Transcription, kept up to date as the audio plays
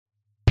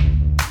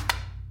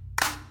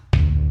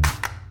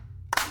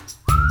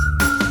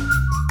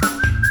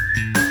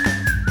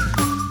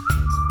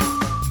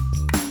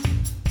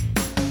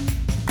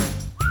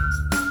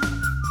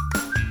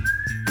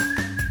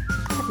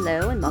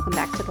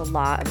the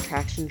Law of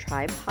Attraction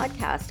Tribe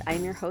podcast.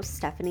 I'm your host,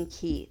 Stephanie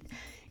Keith,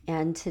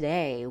 and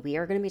today we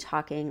are going to be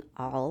talking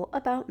all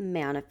about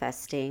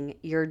manifesting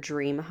your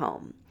dream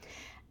home.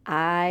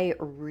 I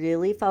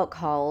really felt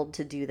called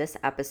to do this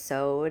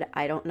episode.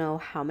 I don't know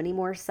how many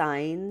more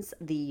signs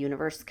the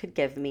universe could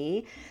give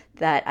me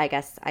that I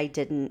guess I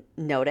didn't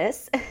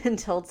notice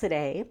until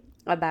today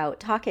about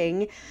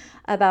talking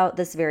about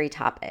this very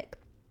topic.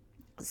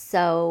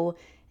 So,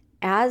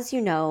 as you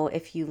know,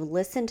 if you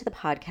listen to the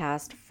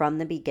podcast from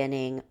the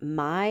beginning,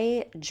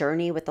 my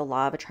journey with the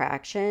law of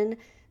attraction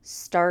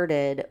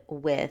started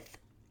with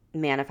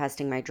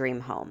manifesting my dream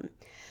home.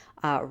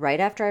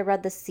 Right after I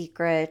read The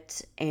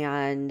Secret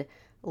and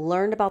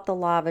learned about the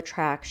law of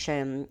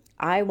attraction,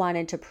 I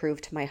wanted to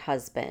prove to my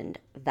husband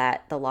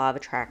that the law of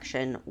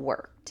attraction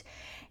worked.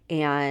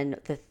 And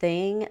the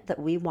thing that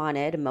we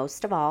wanted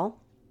most of all,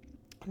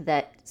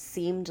 that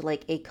seemed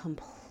like a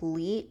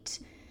complete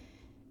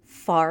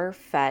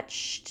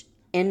far-fetched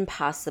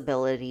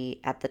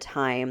impossibility at the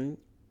time,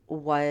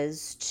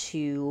 was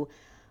to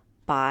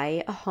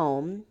buy a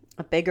home,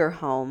 a bigger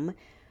home,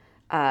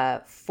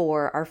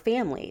 for our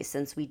family,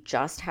 since we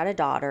just had a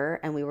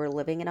daughter and we were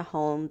living in a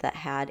home that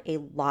had a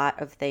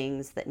lot of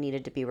things that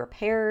needed to be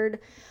repaired.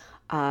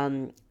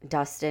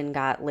 Dustin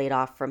got laid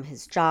off from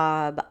his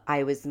job.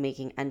 I was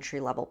making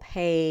entry-level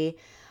pay.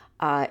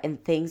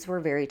 And things were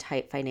very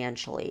tight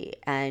financially.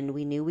 And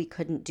we knew we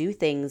couldn't do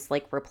things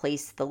like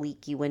replace the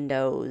leaky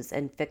windows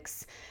and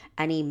fix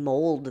any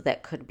mold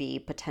that could be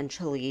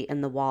potentially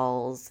in the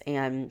walls.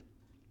 And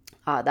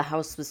the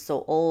house was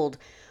so old,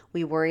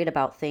 we worried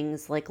about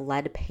things like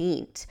lead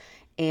paint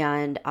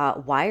and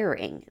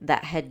wiring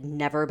that had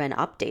never been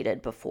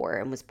updated before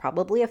and was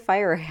probably a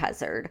fire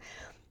hazard.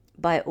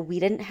 But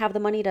we didn't have the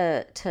money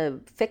to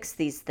fix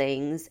these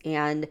things,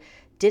 and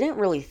didn't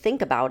really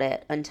think about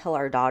it until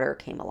our daughter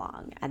came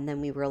along. And then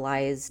we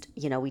realized,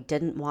 we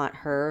didn't want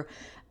her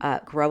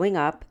growing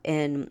up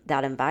in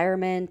that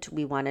environment.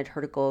 We wanted her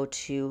to go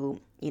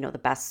to, the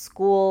best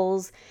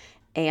schools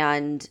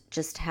and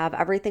just have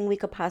everything we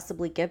could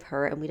possibly give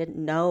her. And we didn't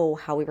know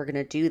how we were going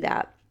to do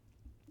that.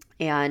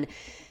 And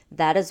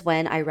that is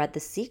when I read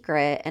The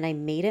Secret, and I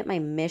made it my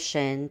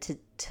mission to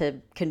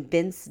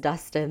convince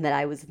Dustin that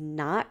I was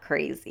not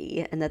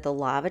crazy and that the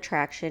law of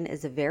attraction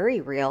is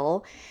very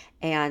real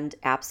and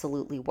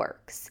absolutely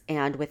works.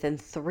 And within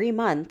 3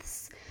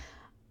 months,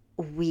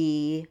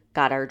 we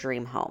got our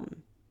dream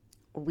home.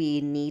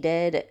 We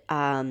needed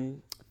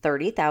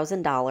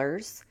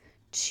 $30,000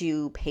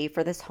 to pay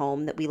for this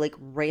home that we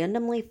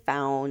randomly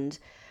found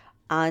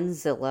on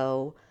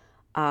Zillow.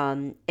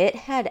 It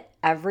had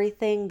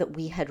everything that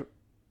we had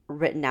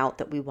written out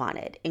that we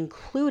wanted,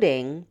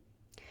 including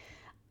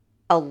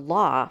a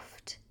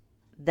loft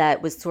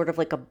that was sort of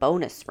like a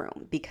bonus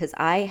room, because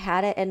I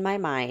had it in my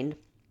mind,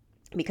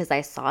 because I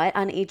saw it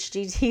on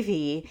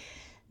HGTV,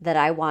 that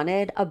I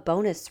wanted a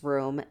bonus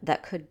room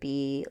that could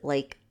be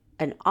like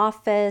an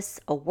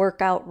office, a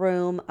workout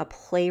room, a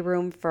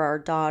playroom for our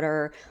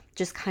daughter,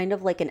 just kind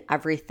of like an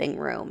everything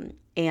room.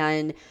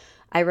 And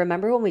I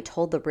remember when we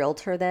told the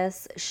realtor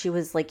this, she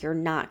was like, "You're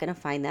not going to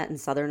find that in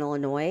Southern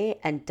Illinois,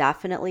 and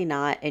definitely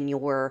not in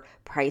your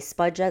price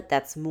budget.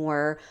 That's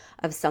more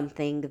of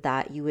something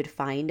that you would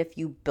find if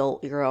you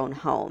built your own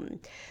home."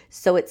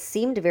 So it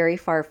seemed very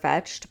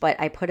far-fetched, but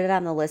I put it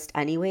on the list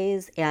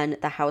anyways. And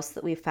the house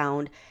that we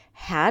found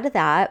had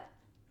that,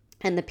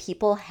 and the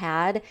people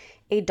had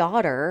a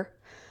daughter.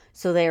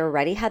 So they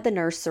already had the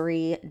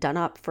nursery done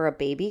up for a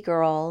baby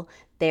girl.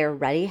 They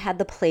already had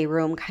the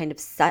playroom kind of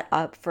set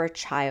up for a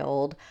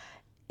child.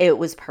 It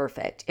was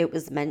perfect. It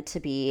was meant to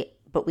be,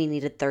 but we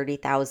needed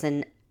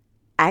 $30,000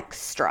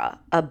 extra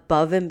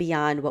above and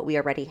beyond what we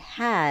already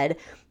had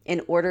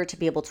in order to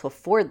be able to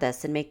afford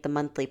this and make the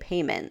monthly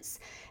payments.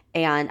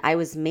 And I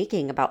was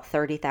making about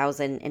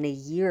 $30,000 in a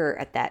year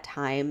at that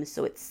time,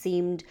 so it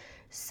seemed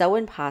so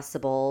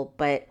impossible.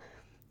 But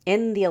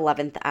in the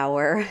 11th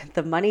hour,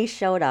 the money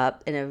showed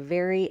up in a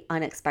very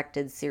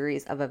unexpected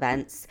series of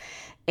events,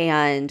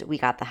 and we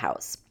got the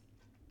house.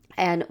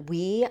 And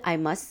I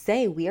must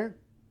say, we are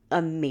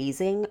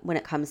amazing when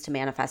it comes to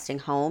manifesting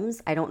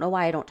homes. I don't know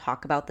why I don't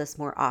talk about this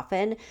more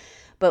often,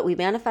 but we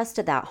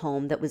manifested that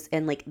home that was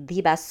in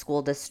the best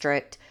school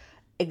district,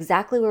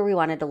 exactly where we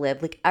wanted to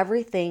live,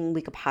 everything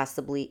we could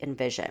possibly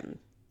envision.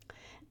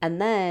 And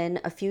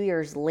then a few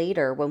years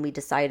later, when we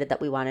decided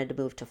that we wanted to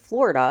move to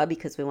Florida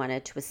because we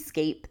wanted to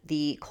escape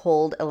the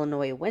cold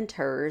Illinois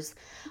winters,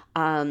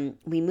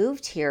 we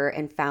moved here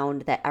and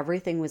found that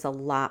everything was a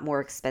lot more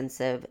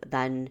expensive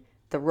than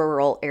the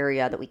rural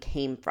area that we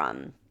came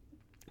from.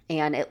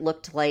 And it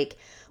looked like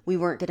we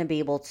weren't going to be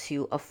able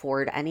to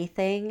afford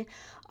anything.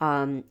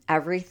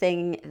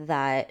 Everything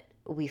that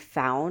we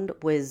found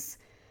was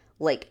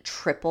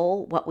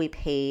triple what we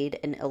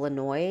paid in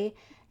Illinois.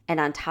 And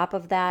on top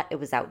of that, it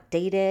was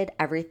outdated.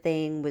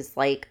 Everything was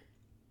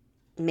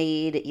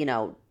made,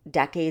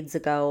 decades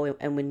ago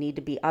and would need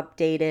to be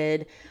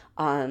updated.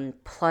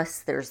 Plus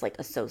there's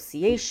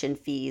association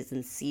fees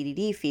and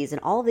CDD fees and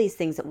all of these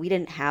things that we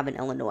didn't have in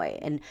Illinois.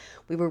 And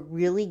we were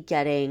really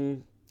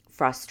getting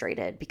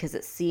frustrated because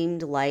it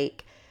seemed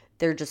like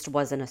there just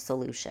wasn't a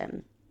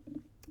solution.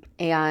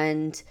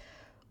 And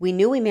we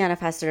knew we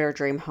manifested our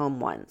dream home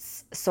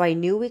once. So I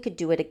knew we could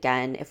do it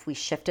again if we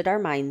shifted our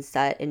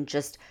mindset and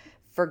just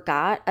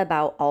forgot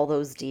about all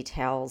those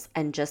details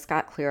and just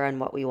got clear on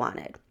what we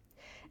wanted.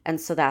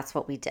 And so that's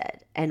what we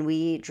did. And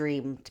we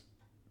dreamed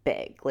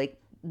big, like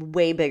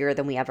way bigger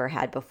than we ever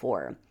had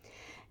before.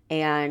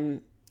 And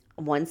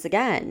once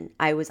again,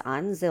 I was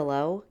on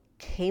Zillow,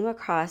 came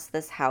across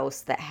this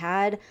house that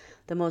had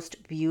the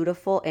most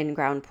beautiful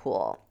in-ground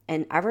pool.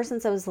 And ever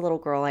since I was a little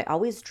girl, I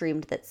always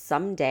dreamed that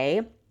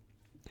someday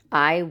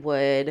I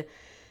would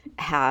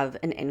have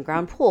an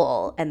in-ground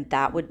pool, and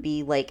that would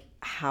be like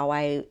how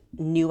I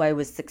knew I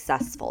was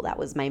successful. That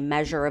was my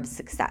measure of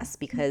success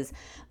because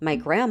my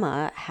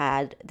grandma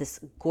had this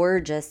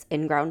gorgeous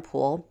in-ground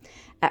pool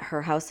at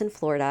her house in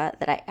Florida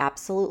that I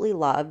absolutely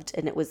loved,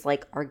 and it was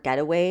like our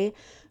getaway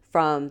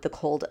from the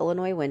cold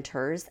Illinois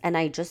winters. And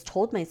I just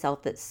told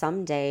myself that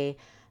someday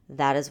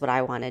that is what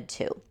I wanted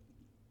too.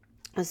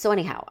 So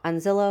anyhow, on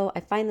Zillow, I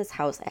find this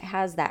house. It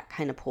has that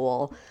kind of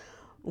pool.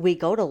 We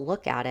go to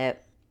look at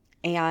it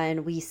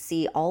and we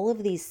see all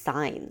of these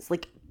signs,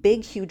 like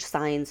big, huge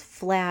signs,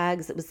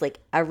 flags. It was like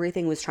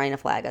everything was trying to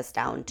flag us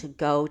down to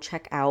go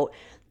check out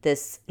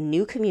this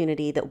new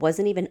community that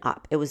wasn't even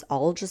up. It was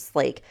all just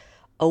like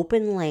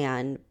open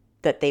land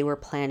that they were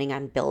planning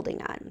on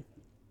building on.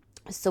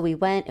 So we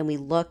went and we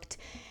looked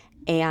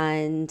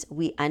and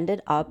we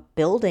ended up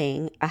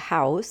building a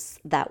house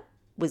that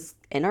was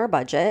in our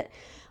budget.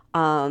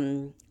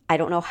 I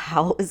don't know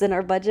how it was in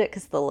our budget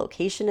because the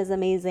location is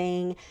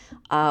amazing.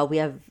 We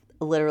have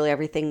literally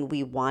everything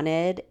we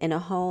wanted in a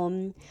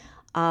home.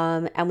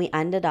 And we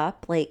ended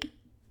up like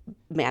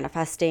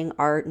manifesting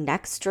our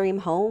next dream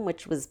home,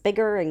 which was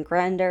bigger and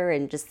grander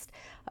and just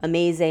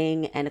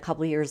amazing. And a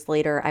couple of years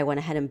later, I went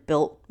ahead and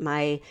built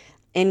my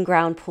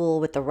in-ground pool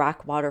with the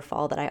rock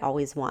waterfall that I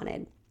always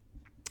wanted.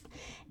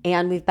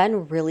 And we've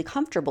been really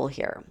comfortable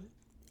here.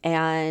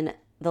 And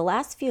the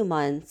last few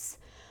months,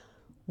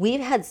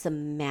 we've had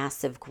some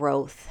massive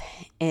growth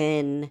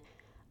in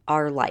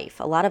our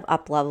life, a lot of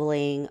up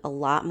leveling, a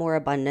lot more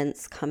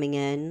abundance coming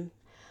in.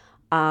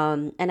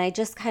 And I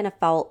just kind of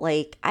felt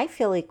like, I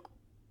feel like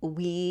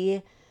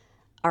we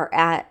are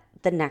at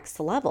the next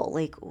level.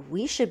 Like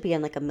we should be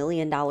in like $1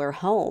 million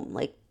home.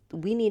 Like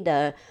we need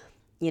to,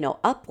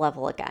 up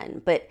level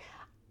again. But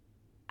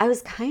I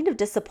was kind of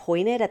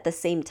disappointed at the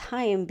same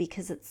time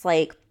because it's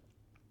like,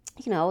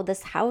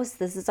 this house,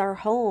 this is our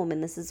home.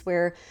 And this is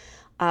where,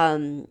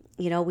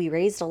 we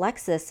raised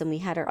Alexis and we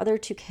had our other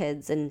two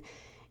kids and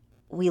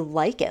we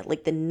like it.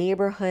 Like the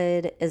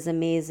neighborhood is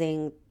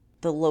amazing.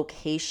 The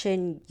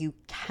location you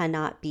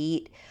cannot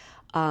beat.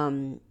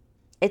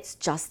 It's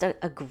just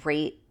a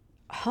great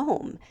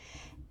home.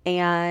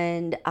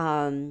 And,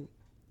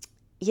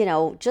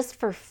 just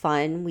for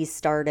fun, we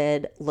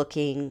started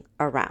looking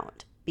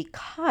around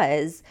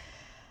because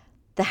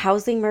the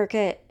housing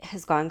market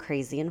has gone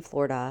crazy in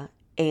Florida.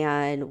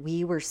 And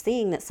we were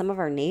seeing that some of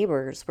our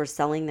neighbors were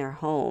selling their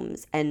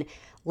homes. And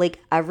like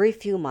every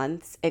few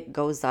months, it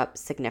goes up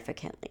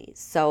significantly.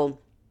 So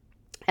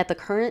at the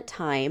current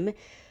time,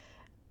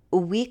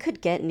 we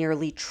could get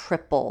nearly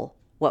triple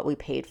what we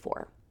paid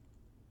for,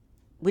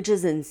 which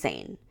is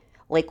insane.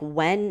 Like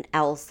when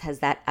else has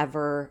that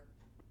ever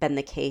been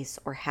the case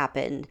or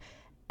happened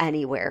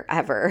anywhere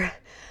ever?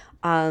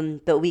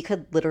 But we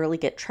could literally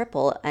get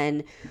triple.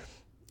 And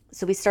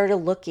so we started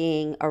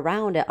looking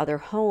around at other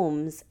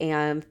homes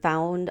and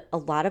found a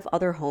lot of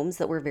other homes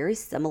that were very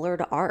similar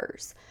to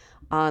ours.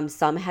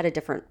 Some had a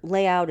different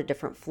layout, a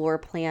different floor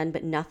plan,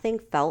 but nothing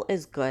felt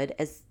as good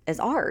as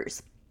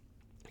ours.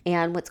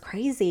 And what's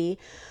crazy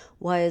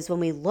was when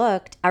we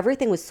looked,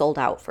 everything was sold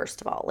out,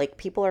 first of all. Like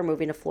people are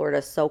moving to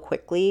Florida so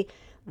quickly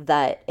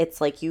that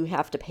it's like you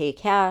have to pay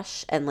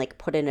cash and like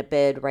put in a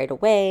bid right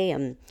away.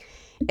 And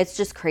it's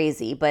just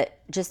crazy. But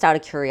just out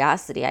of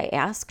curiosity, I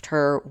asked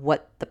her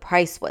what the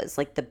price was,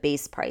 like the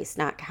base price,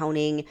 not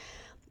counting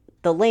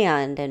the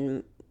land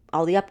and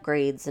all the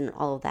upgrades and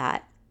all of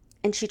that.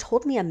 And she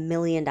told me $1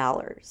 million.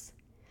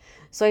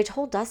 So I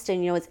told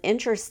Dustin, it's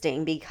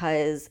interesting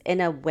because in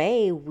a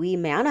way we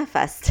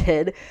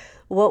manifested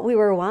what we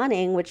were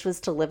wanting, which was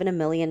to live in $1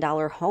 million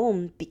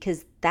home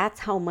because that's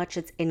how much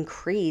it's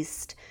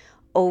increased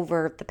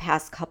over the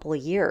past couple of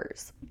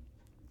years.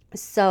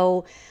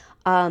 So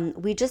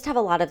we just have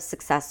a lot of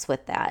success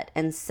with that.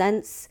 And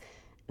since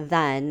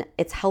then,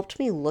 it's helped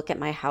me look at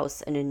my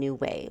house in a new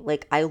way.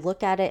 Like I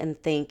look at it and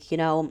think,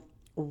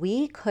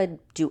 we could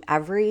do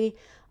every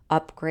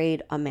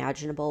upgrade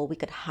imaginable. We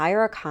could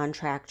hire a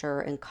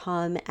contractor and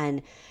come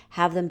and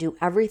have them do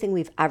everything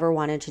we've ever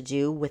wanted to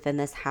do within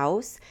this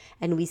house,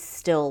 and we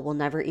still will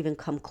never even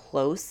come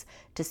close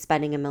to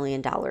spending $1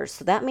 million.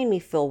 So that made me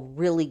feel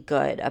really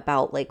good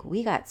about like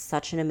we got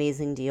such an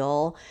amazing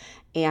deal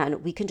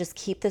and we can just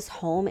keep this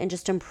home and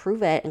just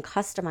improve it and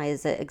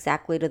customize it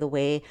exactly to the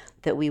way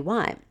that we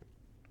want.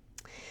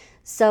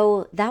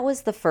 So that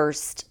was the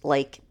first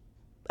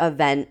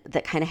event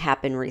that kind of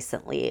happened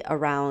recently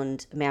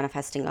around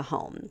manifesting a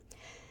home.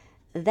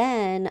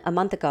 then a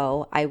month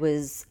ago, I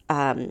was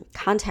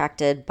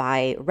contacted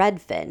by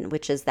Redfin,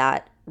 which is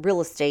that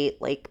real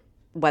estate like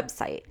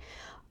website.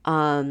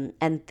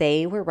 And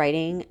they were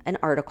writing an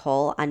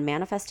article on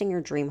manifesting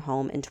your dream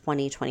home in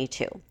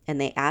 2022. And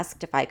they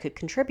asked if I could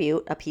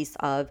contribute a piece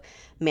of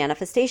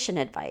manifestation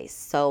advice.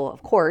 So,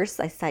 of course,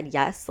 I said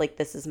yes, like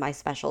this is my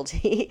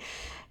specialty.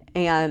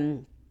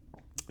 And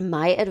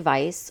my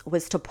advice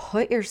was to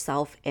put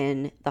yourself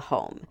in the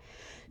home.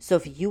 So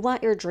if you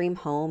want your dream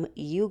home,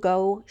 you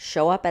go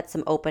show up at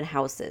some open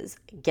houses,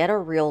 get a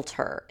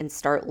realtor and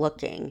start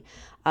looking.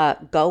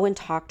 Go and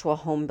talk to a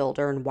home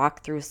builder and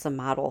walk through some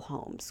model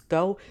homes.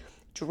 Go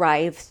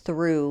drive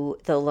through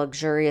the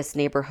luxurious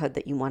neighborhood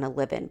that you want to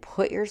live in.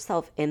 Put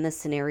yourself in the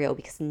scenario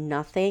because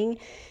nothing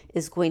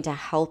is going to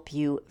help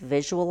you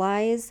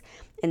visualize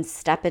and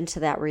step into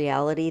that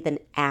reality than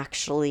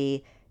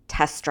actually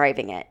test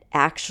driving it,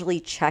 actually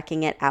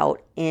checking it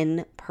out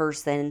in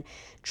person,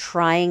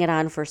 trying it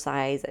on for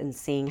size and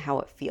seeing how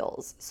it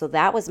feels. So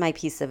that was my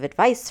piece of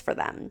advice for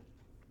them.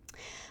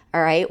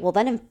 All right. Well,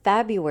 then in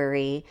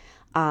February,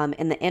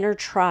 in the Inner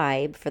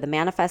Tribe for the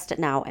Manifest It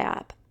Now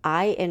app,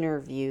 I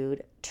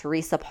interviewed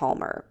Teresa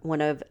Palmer,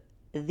 one of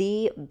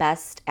the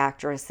best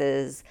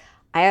actresses.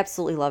 I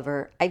absolutely love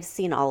her. I've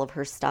seen all of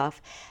her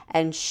stuff,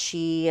 and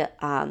she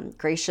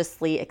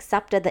graciously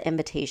accepted the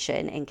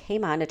invitation and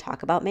came on to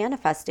talk about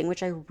manifesting,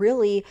 which I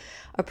really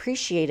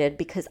appreciated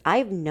because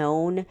I've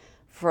known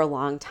for a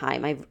long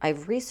time.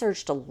 I've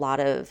researched a lot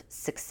of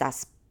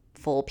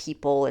successful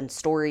people and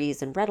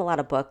stories and read a lot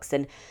of books,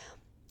 and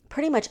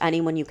pretty much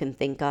anyone you can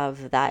think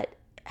of that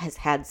has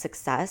had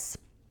success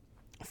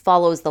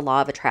follows the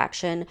law of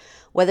attraction,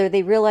 whether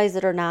they realize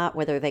it or not,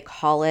 whether they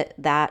call it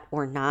that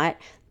or not,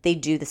 they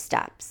do the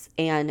steps.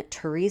 And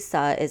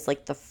Teresa is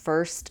like the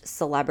first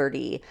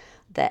celebrity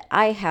that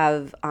I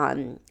have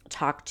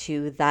talked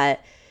to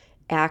that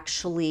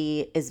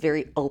actually is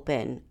very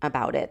open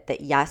about it.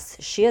 That yes,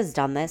 she has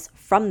done this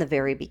from the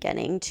very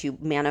beginning to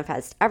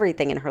manifest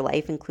everything in her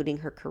life, including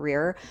her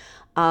career.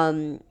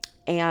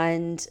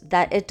 And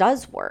that it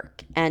does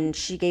work. And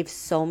she gave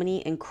so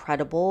many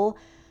incredible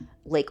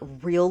like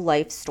real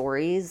life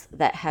stories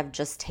that have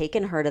just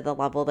taken her to the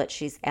level that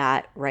she's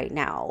at right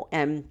now.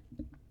 And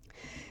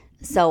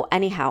so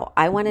anyhow,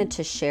 I wanted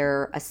to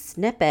share a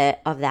snippet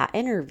of that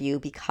interview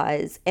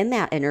because in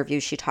that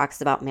interview, she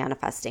talks about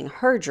manifesting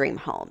her dream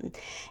home.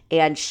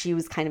 And she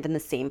was kind of in the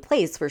same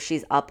place where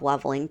she's up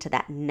leveling to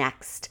that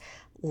next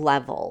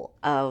level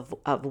of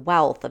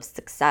wealth, of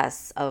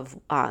success, of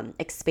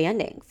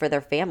expanding for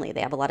their family.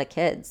 They have a lot of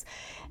kids.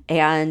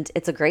 And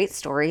it's a great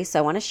story. So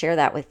I want to share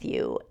that with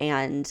you.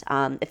 And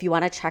if you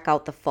want to check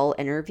out the full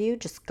interview,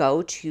 just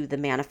go to the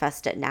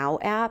Manifest It Now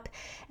app.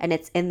 And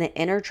it's in the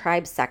Inner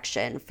Tribe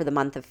section for the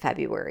month of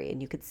February.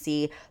 And you could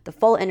see the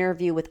full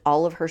interview with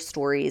all of her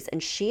stories.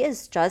 And she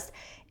is just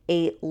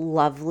a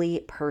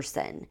lovely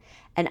person.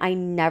 And I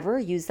never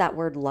use that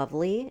word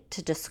lovely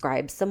to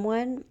describe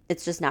someone.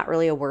 It's just not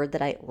really a word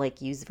that I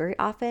like use very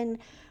often.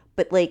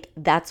 But like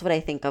that's what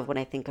I think of when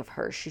I think of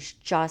her. She's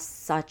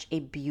just such a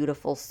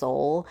beautiful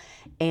soul,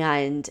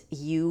 and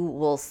you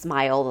will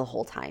smile the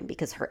whole time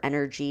because her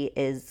energy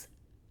is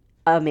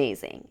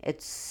amazing.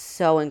 It's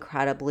so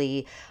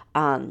incredibly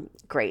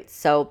great.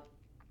 So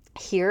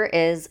here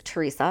is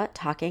Teresa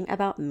talking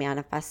about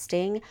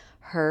manifesting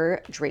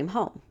her dream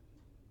home.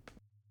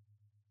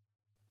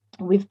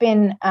 We've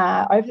been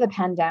over the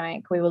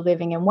pandemic, we were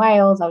living in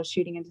Wales. I was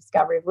shooting in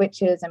Discovery of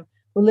Witches, and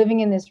we're living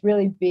in this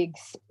really big,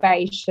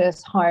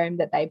 spacious home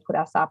that they put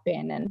us up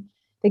in. And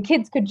the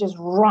kids could just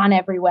run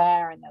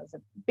everywhere. And there was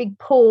a big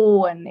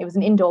pool, and it was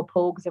an indoor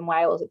pool because in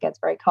Wales it gets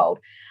very cold.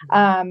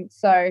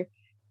 So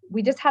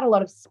we just had a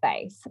lot of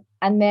space.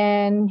 And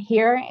then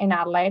here in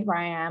Adelaide, where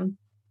I am,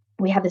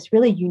 we have this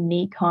really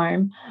unique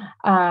home.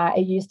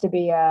 It used to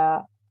be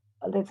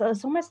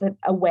it's almost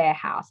a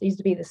warehouse. It used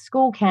to be the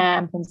school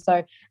camp. And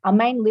so our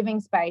main living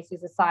space is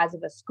the size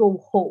of a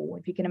school hall,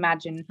 if you can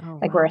imagine,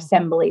 like where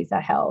assemblies are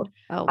held.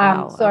 Oh,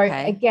 wow. So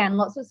Okay. again,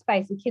 lots of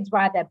space. The kids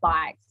ride their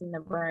bikes in the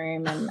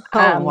room. And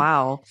Oh,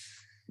 wow.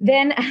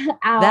 then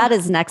That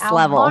is next our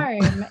level.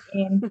 home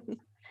in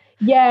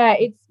yeah,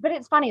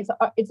 it's funny.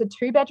 It's a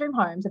 2-bedroom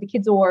home, so the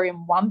kids all are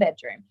in 1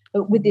 bedroom,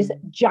 but with this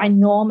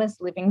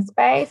ginormous living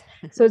space.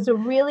 So it's a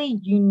really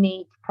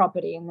unique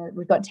property, and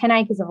we've got 10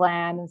 acres of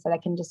land, and so they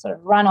can just sort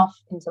of run off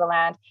into the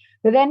land.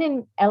 But then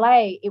in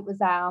LA, it was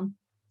our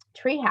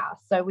tree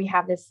house. So we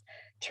have this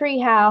tree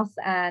house,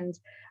 and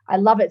I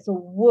love it. It's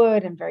all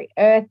wood and very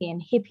earthy and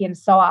hippie and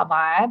so are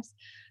vibes.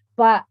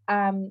 But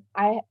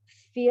I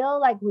feel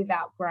like we've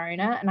outgrown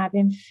it, and I've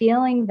been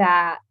feeling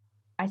that.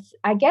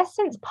 I guess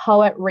since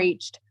Poet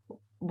reached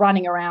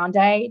running around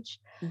age,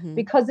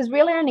 because there's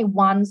really only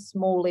one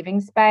small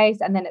living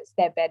space and then it's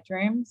their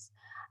bedrooms.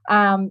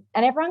 And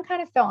everyone kind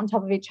of felt on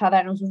top of each other,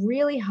 and it was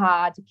really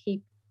hard to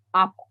keep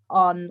up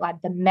on, like,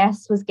 the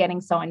mess was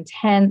getting so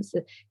intense.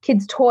 The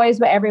kids' toys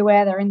were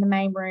everywhere. They're in the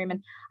main room.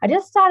 And I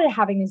just started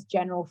having this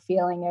general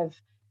feeling of,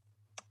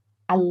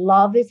 I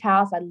love this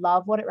house. I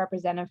love what it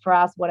represented for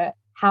us,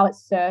 how it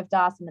served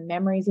us and the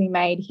memories we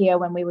made here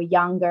when we were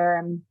younger.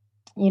 And,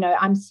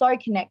 I'm so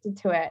connected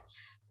to it,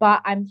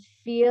 but I'm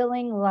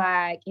feeling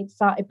like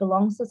it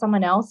belongs to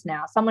someone else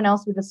now, someone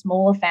else with a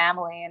smaller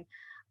family.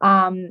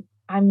 And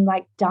I'm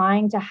like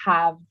dying to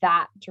have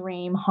that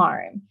dream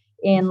home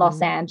in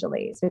Los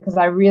Angeles, because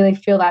I really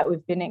feel like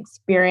we've been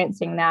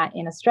experiencing that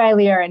in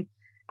Australia.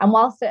 And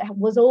whilst it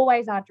was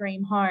always our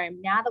dream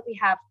home, now that we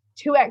have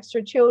 2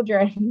 extra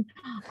children,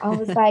 I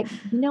was like,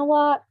 you know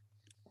what?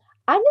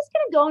 I'm just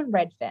going to go on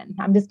Redfin.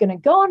 I'm just going to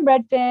go on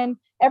Redfin.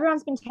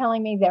 Everyone's been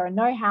telling me there are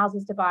no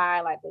houses to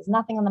buy, like there's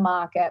nothing on the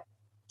market.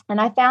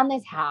 And I found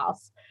this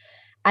house,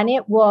 and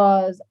it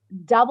was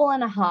double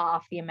and a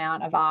half the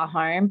amount of our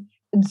home.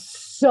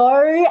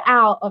 So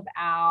out of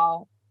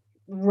our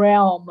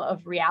realm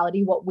of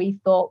reality, what we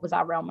thought was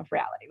our realm of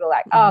reality. We're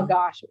like, oh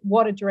gosh,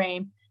 what a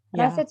dream.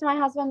 And I said to my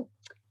husband,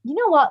 you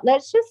know what?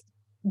 Let's just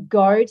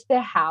go to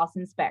the house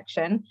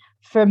inspection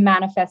for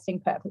manifesting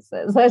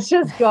purposes. Let's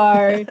just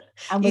go.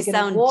 And you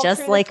sound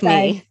just like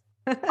me.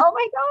 Oh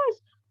my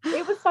gosh.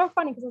 It was so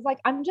funny because I was like,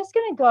 I'm just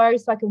going to go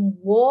so I can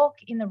walk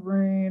in the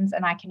rooms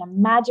and I can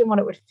imagine what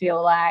it would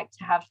feel like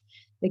to have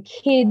the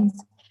kids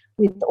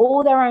with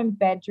all their own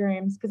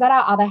bedrooms. Because at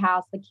our other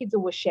house, the kids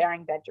were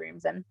sharing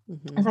bedrooms. And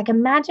I was like,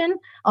 imagine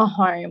a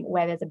home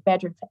where there's a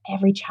bedroom for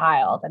every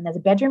child, and there's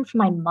a bedroom for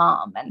my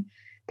mom, and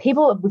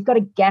we've got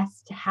a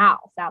guest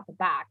house out the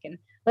back, and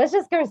let's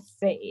just go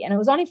see. And it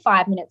was only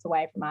 5 minutes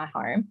away from our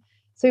home.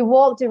 So we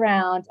walked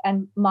around,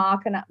 and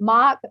Mark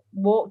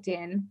walked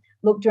in,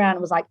 looked around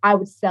and was like, I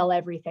would sell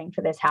everything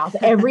for this house.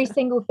 Every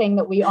single thing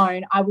that we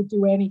own, I would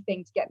do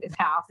anything to get this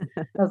house.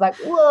 I was like,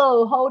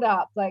 whoa, hold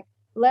up. Like,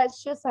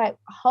 let's just like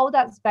hold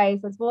that space.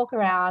 Let's walk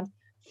around,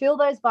 feel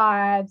those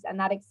vibes and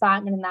that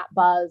excitement and that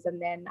buzz.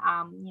 And then,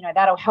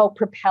 that'll help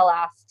propel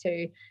us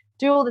to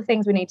do all the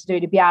things we need to do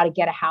to be able to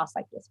get a house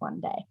like this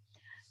one day.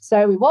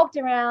 So we walked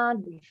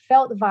around, we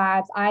felt the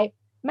vibes. I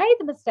made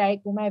the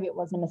mistake, well, maybe it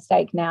wasn't a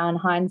mistake now in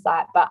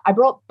hindsight, but I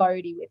brought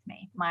Bodhi with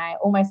me, my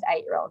almost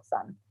 8-year-old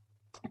son.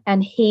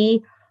 And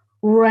he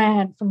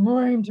ran from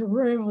room to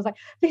room and was like,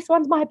 this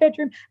one's my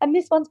bedroom, and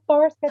this one's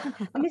Forrest's bedroom,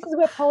 and this is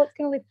where Pollett's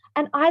going to live,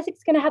 and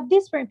Isaac's going to have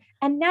this room,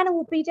 and Nana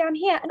will be down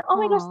here, and oh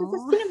my gosh, there's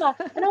a cinema,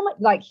 and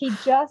like he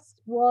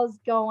just was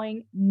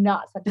going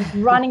nuts, like just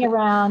running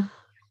around,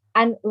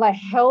 and like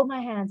held my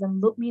hands and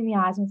looked me in the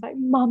eyes and was like,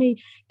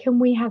 Mommy, can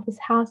we have this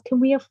house? Can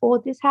we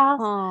afford this house?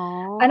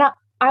 Aww. And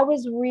I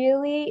was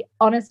really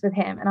honest with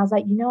him, and I was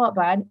like, you know what,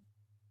 bud,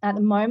 at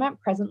the moment,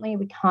 presently,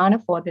 we can't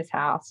afford this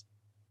house.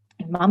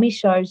 Mummy's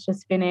show's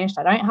just finished.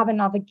 I don't have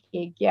another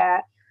gig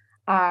yet.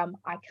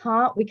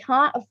 We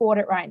can't afford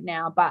it right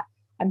now, but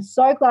I'm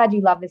so glad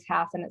you love this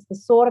house. And it's the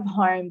sort of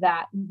home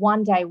that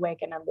one day we're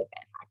going to live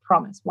in. I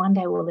promise one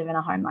day we'll live in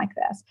a home like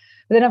this.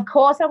 But then of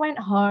course I went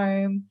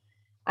home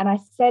and I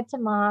said to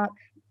Mark,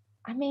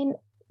 I mean,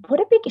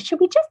 should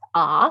we just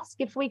ask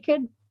if we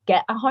could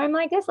get a home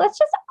like this? Let's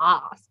just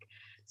ask.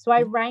 So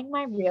I rang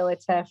my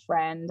realtor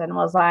friend and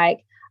was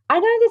like, I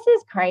know this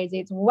is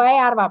crazy. It's way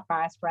out of our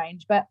price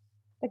range, but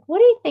like, what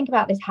do you think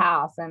about this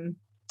house? And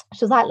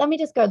she was like, let me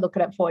just go look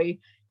at it for you.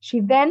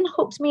 She then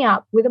hooked me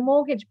up with a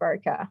mortgage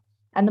broker.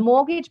 And the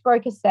mortgage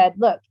broker said,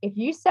 look, if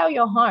you sell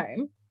your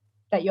home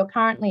that you're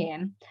currently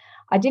in,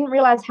 I didn't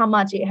realize how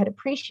much it had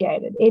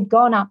appreciated. It had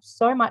gone up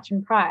so much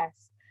in price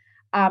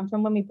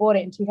from when we bought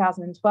it in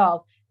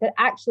 2012, that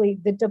actually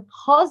the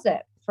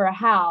deposit for a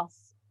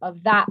house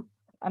of that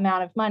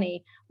amount of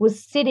money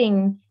was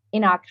sitting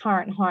in our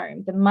current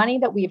home. The money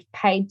that we've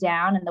paid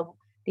down and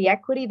the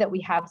equity that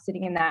we have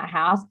sitting in that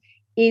house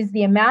is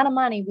the amount of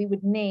money we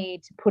would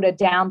need to put a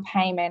down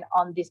payment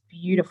on this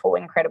beautiful,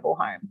 incredible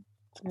home.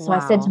 Wow. So I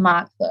said to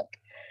Mark, look,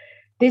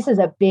 this is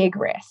a big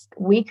risk.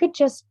 We could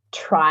just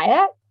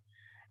try it,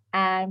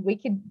 and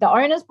the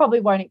owners probably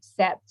won't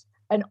accept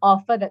an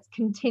offer that's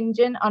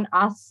contingent on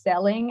us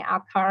selling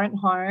our current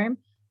home,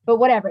 but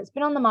whatever. It's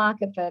been on the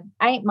market for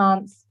 8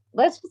 months.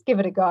 Let's just give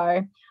it a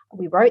go.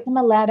 We wrote them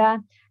a letter,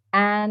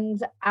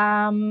 and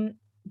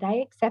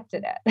they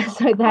accepted it.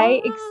 So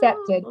they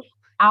accepted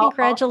our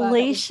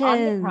congratulations. Offer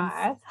that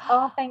was underpriced.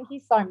 Oh, thank you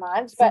so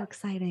much. So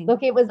exciting.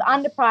 Look, it was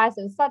underpriced.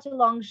 It was such a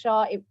long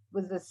shot. It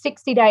was a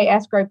 60-day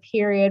escrow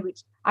period,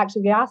 which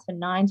actually we asked for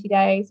 90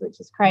 days, which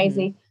is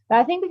crazy. Mm-hmm. But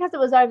I think because it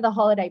was over the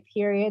holiday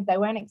period, they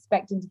weren't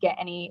expecting to get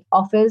any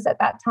offers at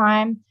that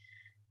time.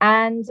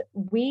 And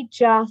we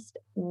just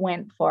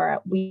went for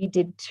it. We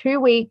did 2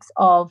 weeks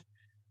of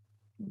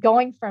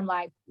going from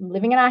like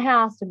living in our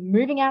house to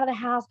moving out of the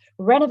house,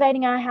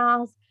 renovating our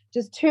house,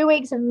 just 2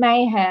 weeks of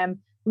mayhem,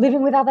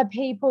 living with other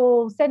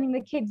people, sending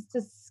the kids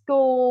to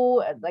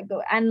school,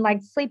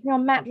 and sleeping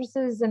on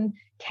mattresses and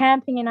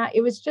camping.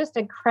 It was just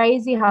a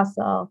crazy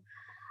hustle.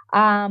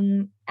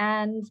 And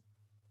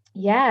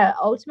yeah,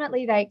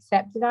 ultimately they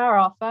accepted our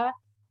offer.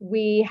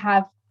 We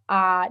have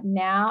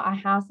now our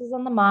house is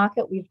on the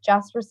market. We've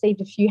just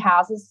received a few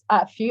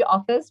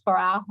offers for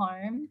our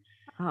home.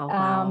 Oh,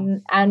 wow.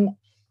 And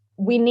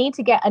we need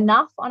to get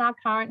enough on our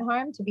current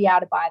home to be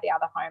able to buy the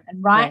other home.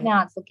 And right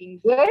now it's looking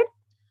good.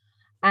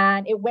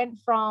 And it went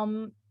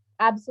from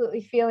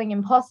absolutely feeling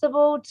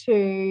impossible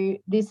to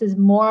this is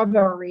more of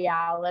a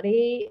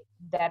reality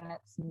than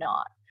it's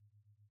not.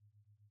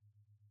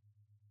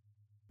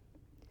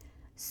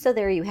 So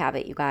there you have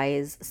it, you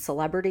guys.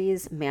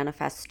 Celebrities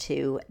Manifest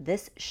 2.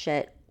 This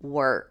shit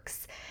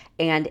works.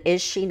 And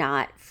is she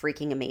not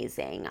freaking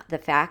amazing? The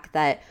fact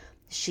that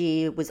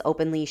she was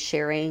openly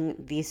sharing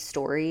these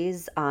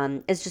stories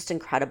is just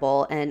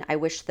incredible. And I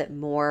wish that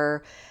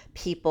more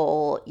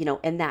people,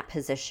 in that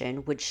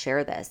position would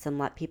share this and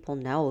let people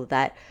know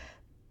that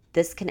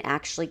this can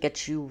actually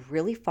get you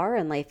really far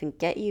in life and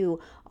get you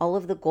all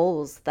of the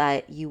goals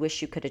that you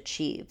wish you could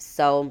achieve.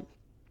 So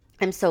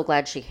I'm so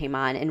glad she came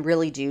on, and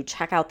really do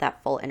check out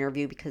that full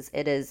interview because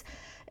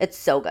it's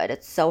so good.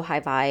 It's so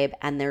high vibe,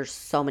 and there's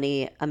so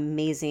many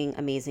amazing,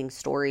 amazing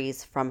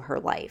stories from her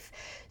life.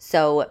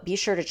 So be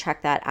sure to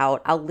check that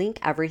out. I'll link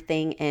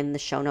everything in the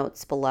show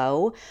notes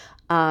below.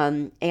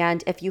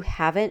 And if you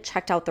haven't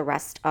checked out the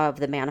rest of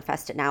the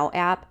Manifest It Now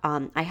app,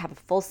 I have a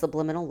full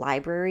subliminal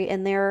library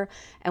in there,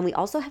 and we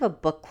also have a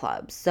book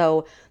club.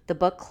 So the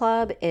book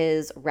club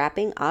is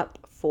wrapping up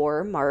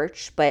for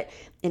March, but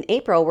in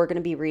April, we're going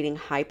to be reading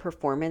High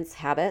Performance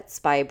Habits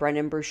by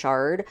Brendon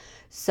Burchard.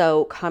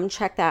 So come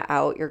check that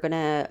out. You're going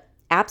to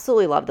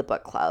absolutely love the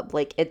book club.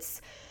 Like,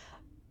 it's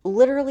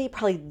literally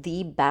probably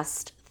the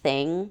best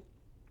thing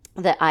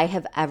that I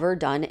have ever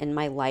done in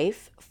my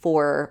life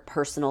for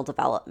personal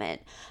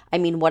development. I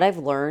mean, what I've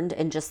learned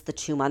in just the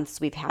 2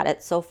 months we've had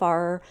it so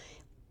far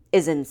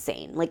is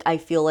insane. Like, I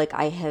feel like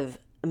I have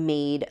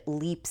made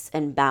leaps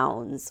and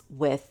bounds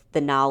with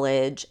the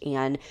knowledge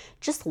and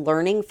just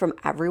learning from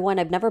everyone.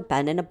 I've never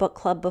been in a book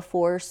club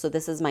before, so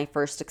this is my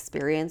first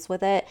experience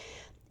with it.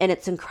 And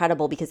it's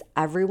incredible because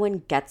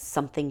everyone gets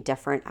something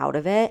different out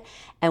of it,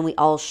 and we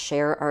all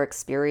share our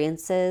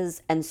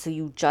experiences. And so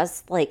you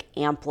just like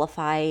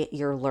amplify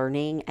your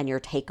learning and your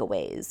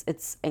takeaways.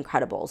 It's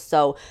incredible.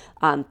 So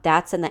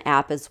that's in the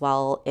app as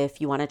well if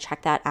you want to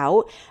check that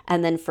out.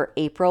 And then for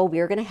April,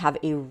 we are going to have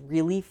a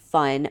really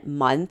fun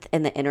month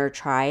in the Inner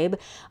Tribe.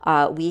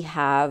 We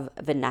have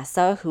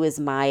Vanessa, who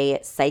is my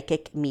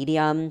psychic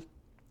medium.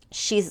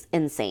 She's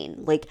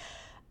insane. Like,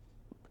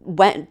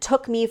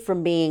 took me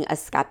from being a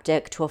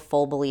skeptic to a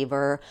full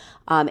believer.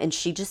 And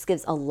she just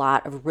gives a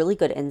lot of really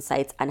good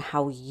insights on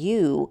how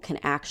you can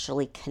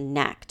actually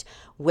connect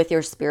with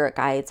your spirit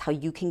guides, how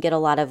you can get a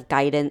lot of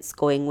guidance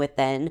going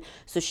within.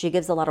 So she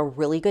gives a lot of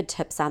really good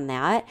tips on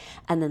that.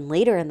 And then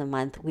later in the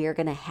month, we are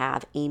going to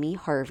have Amy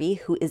Harvey,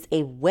 who is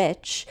a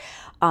witch.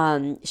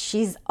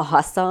 She's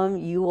awesome.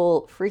 You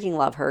will freaking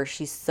love her.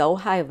 She's so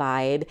high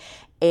vibe.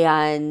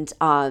 And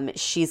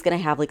she's going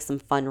to have like some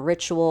fun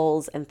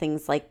rituals and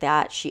things like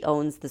that. She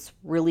owns this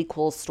really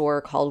cool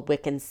store called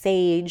Wiccan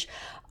Sage.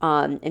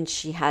 And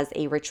she has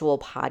a ritual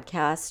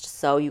podcast.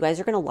 So you guys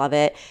are going to love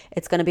it.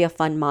 It's going to be a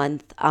fun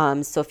month.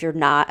 So if you're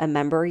not a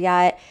member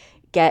yet,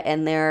 get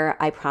in there.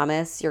 I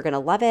promise you're going to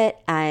love it.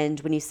 And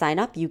when you sign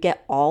up, you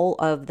get all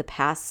of the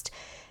past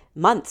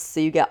months.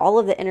 So you get all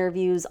of the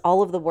interviews,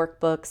 all of the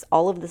workbooks,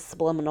 all of the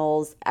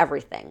subliminals,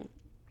 everything.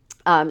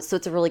 So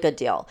it's a really good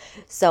deal.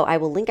 So I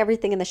will link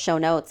everything in the show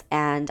notes,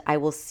 and I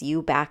will see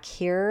you back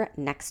here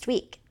next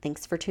week.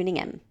 Thanks for tuning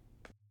in.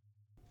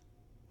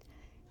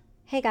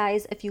 Hey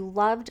guys, if you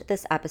loved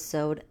this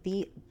episode,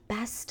 the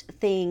best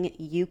thing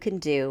you can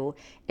do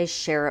is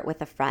share it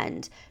with a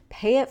friend.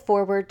 Pay it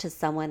forward to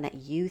someone that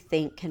you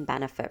think can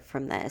benefit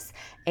from this.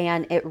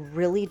 And it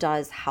really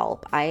does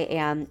help. I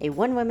am a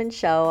one-woman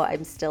show.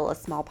 I'm still a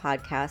small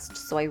podcast,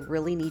 so I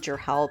really need your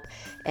help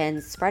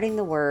in spreading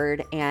the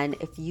word. And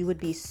if you would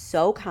be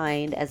so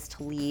kind as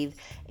to leave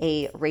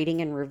a rating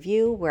and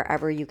review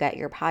wherever you get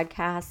your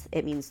podcasts,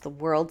 it means the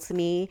world to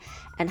me.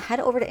 And head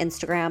over to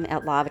Instagram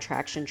at Law of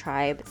Attraction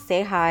Tribe.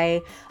 Say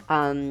hi.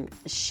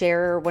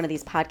 Share one of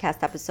these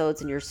podcast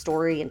episodes in your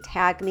story and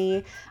tag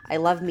me. I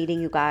love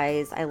meeting you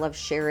guys. I love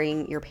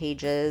sharing your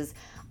pages.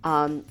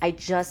 I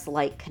just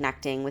like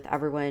connecting with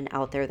everyone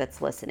out there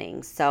that's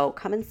listening. So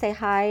come and say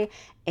hi,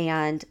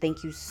 and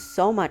thank you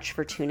so much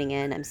for tuning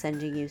in. I'm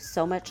sending you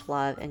so much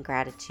love and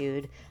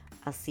gratitude.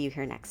 I'll see you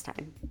here next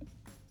time.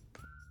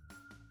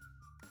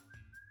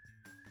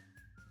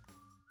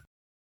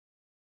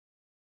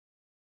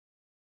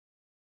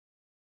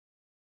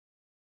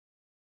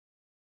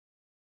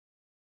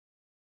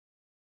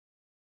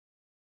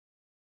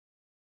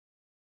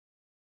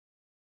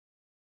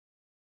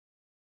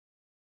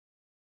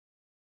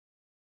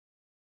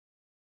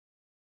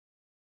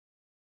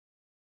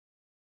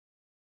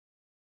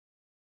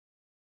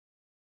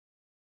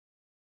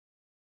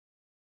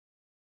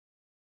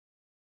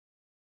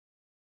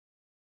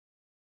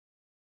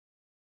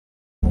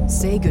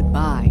 Say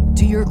goodbye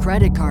to your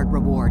credit card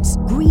rewards.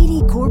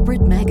 Greedy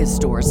corporate mega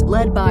stores,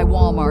 led by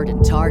Walmart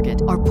and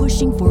Target, are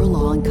pushing for a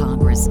law in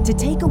Congress to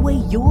take away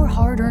your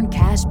hard-earned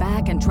cash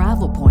back and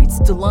travel points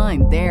to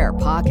line their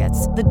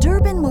pockets. The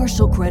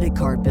Durbin-Marshall credit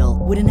card bill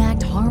would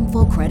enact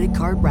harmful credit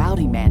card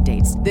routing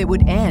mandates that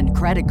would end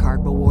credit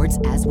card rewards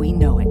as we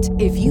know it.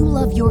 If you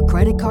love your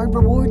credit card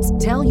rewards,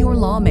 tell your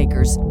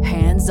lawmakers,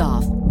 hands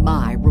off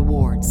my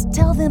rewards.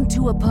 Tell them them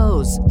to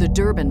oppose the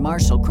Durbin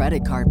Marshall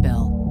credit card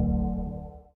bill.